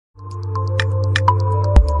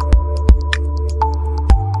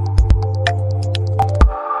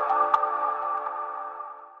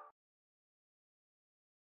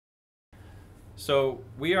So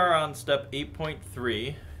we are on step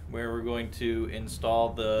 8.3 where we're going to install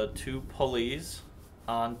the two pulleys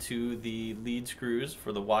onto the lead screws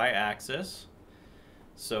for the y-axis.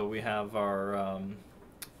 So we have our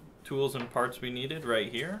tools and parts we needed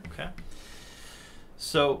right here. Okay.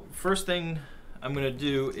 So first thing I'm going to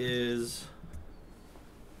do is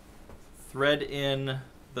thread in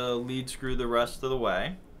the lead screw the rest of the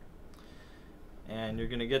way. And you're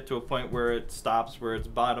going to get to a point where it stops, where it's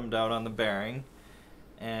bottomed out on the bearing.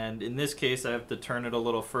 And in this case I have to turn it a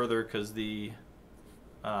little further because the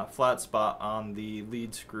flat spot on the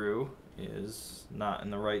lead screw is not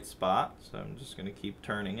in the right spot. So I'm just going to keep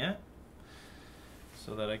turning it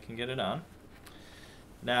so that I can get it on.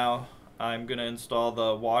 Now I'm going to install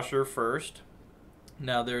the washer first.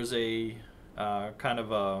 Now there's a kind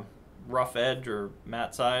of a rough edge or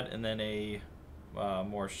matte side and then a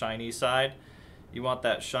more shiny side. You want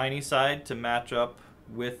that shiny side to match up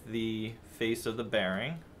with the face of the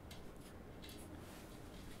bearing.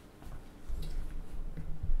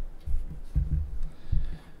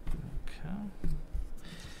 Okay.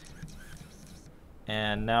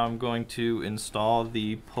 And now I'm going to install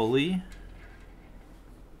the pulley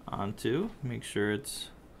onto, make sure it's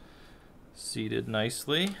seated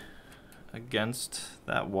nicely against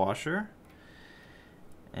that washer.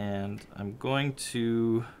 And I'm going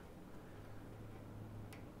to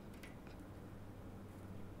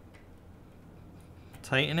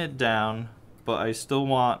tighten it down, but I still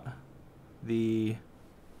want the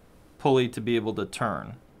pulley to be able to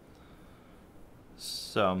turn.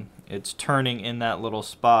 So it's turning in that little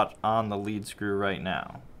spot on the lead screw right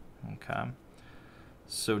now. Okay.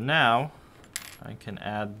 So now I can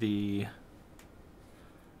add the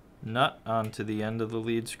nut onto the end of the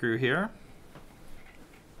lead screw here.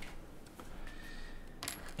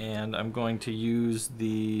 And I'm going to use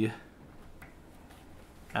the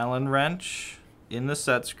Allen wrench in the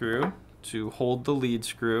set screw to hold the lead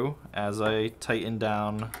screw as I tighten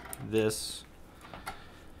down this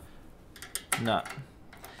nut.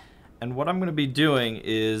 And what I'm going to be doing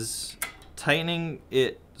is tightening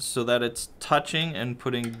it so that it's touching and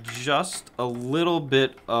putting just a little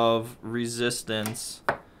bit of resistance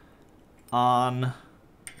on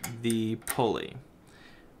the pulley.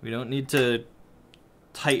 We don't need to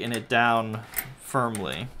tighten it down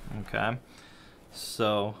firmly, okay?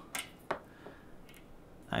 So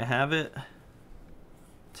I have it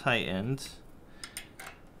tightened,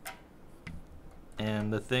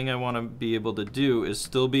 and the thing I want to be able to do is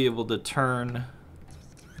still be able to turn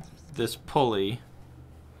this pulley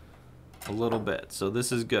a little bit. So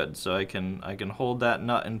this is good. So I can hold that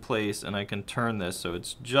nut in place and I can turn this so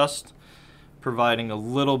it's just providing a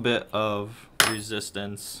little bit of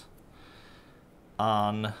resistance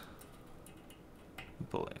on the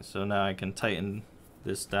pulley. So now I can tighten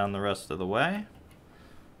this down the rest of the way.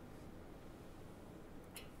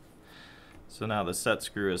 So now the set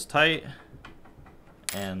screw is tight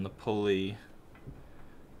and the pulley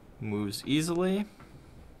moves easily.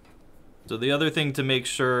 So the other thing to make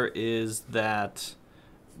sure is that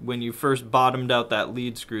when you first bottomed out that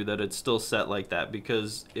lead screw that it's still set like that,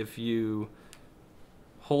 because if you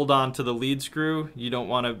hold on to the lead screw you don't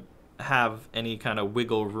want to have any kind of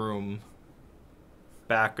wiggle room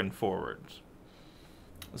back and forwards.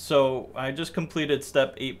 So I just completed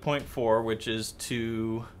step 8.4, which is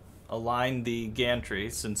to align the gantry.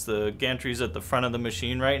 Since the gantry is at the front of the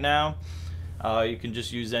machine right now, you can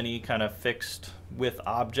just use any kind of fixed width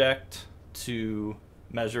object to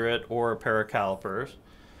measure it, or a pair of calipers.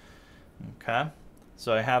 Okay,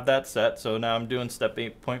 so I have that set. So now I'm doing step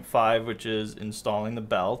 8.5, which is installing the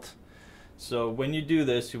belt. So when you do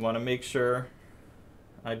this, you want to make sure,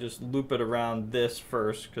 I just loop it around this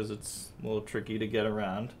first because it's a little tricky to get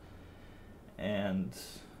around, and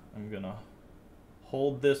I'm gonna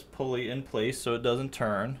hold this pulley in place so it doesn't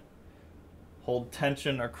turn, hold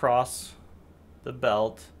tension across the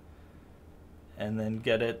belt, and then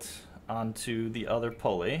get it onto the other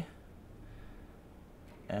pulley.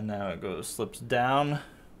 And now it slips down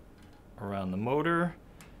around the motor,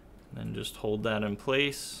 and then just hold that in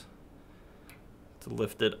place to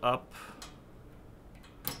lift it up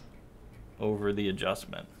over the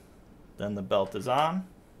adjustment. Then the belt is on,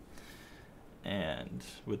 and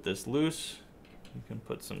with this loose you can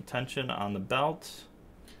put some tension on the belt.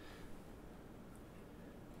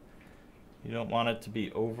 You don't want it to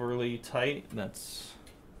be overly tight. That's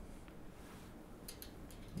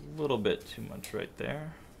a little bit too much right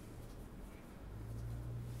there.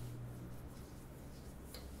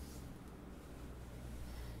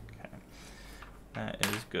 Okay, that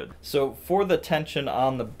is good. So for the tension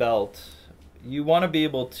on the belt, you want to be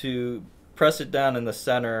able to press it down in the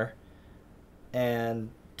center and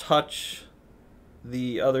touch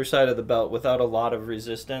the other side of the belt without a lot of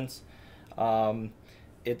resistance,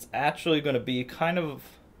 it's actually going to be kind of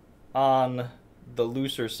on the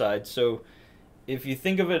looser side. So if you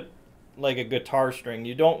think of it like a guitar string,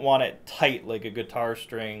 you don't want it tight like a guitar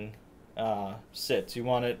string sits. You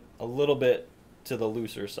want it a little bit to the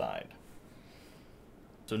looser side.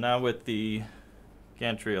 So now with the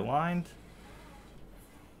gantry aligned,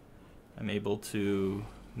 I'm able to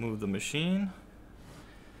move the machine.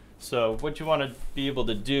 So what you want to be able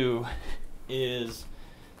to do is,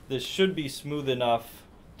 this should be smooth enough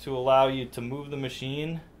to allow you to move the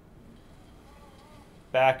machine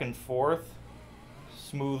back and forth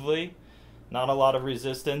smoothly, not a lot of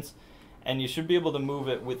resistance, and you should be able to move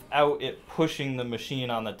it without it pushing the machine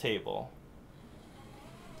on the table.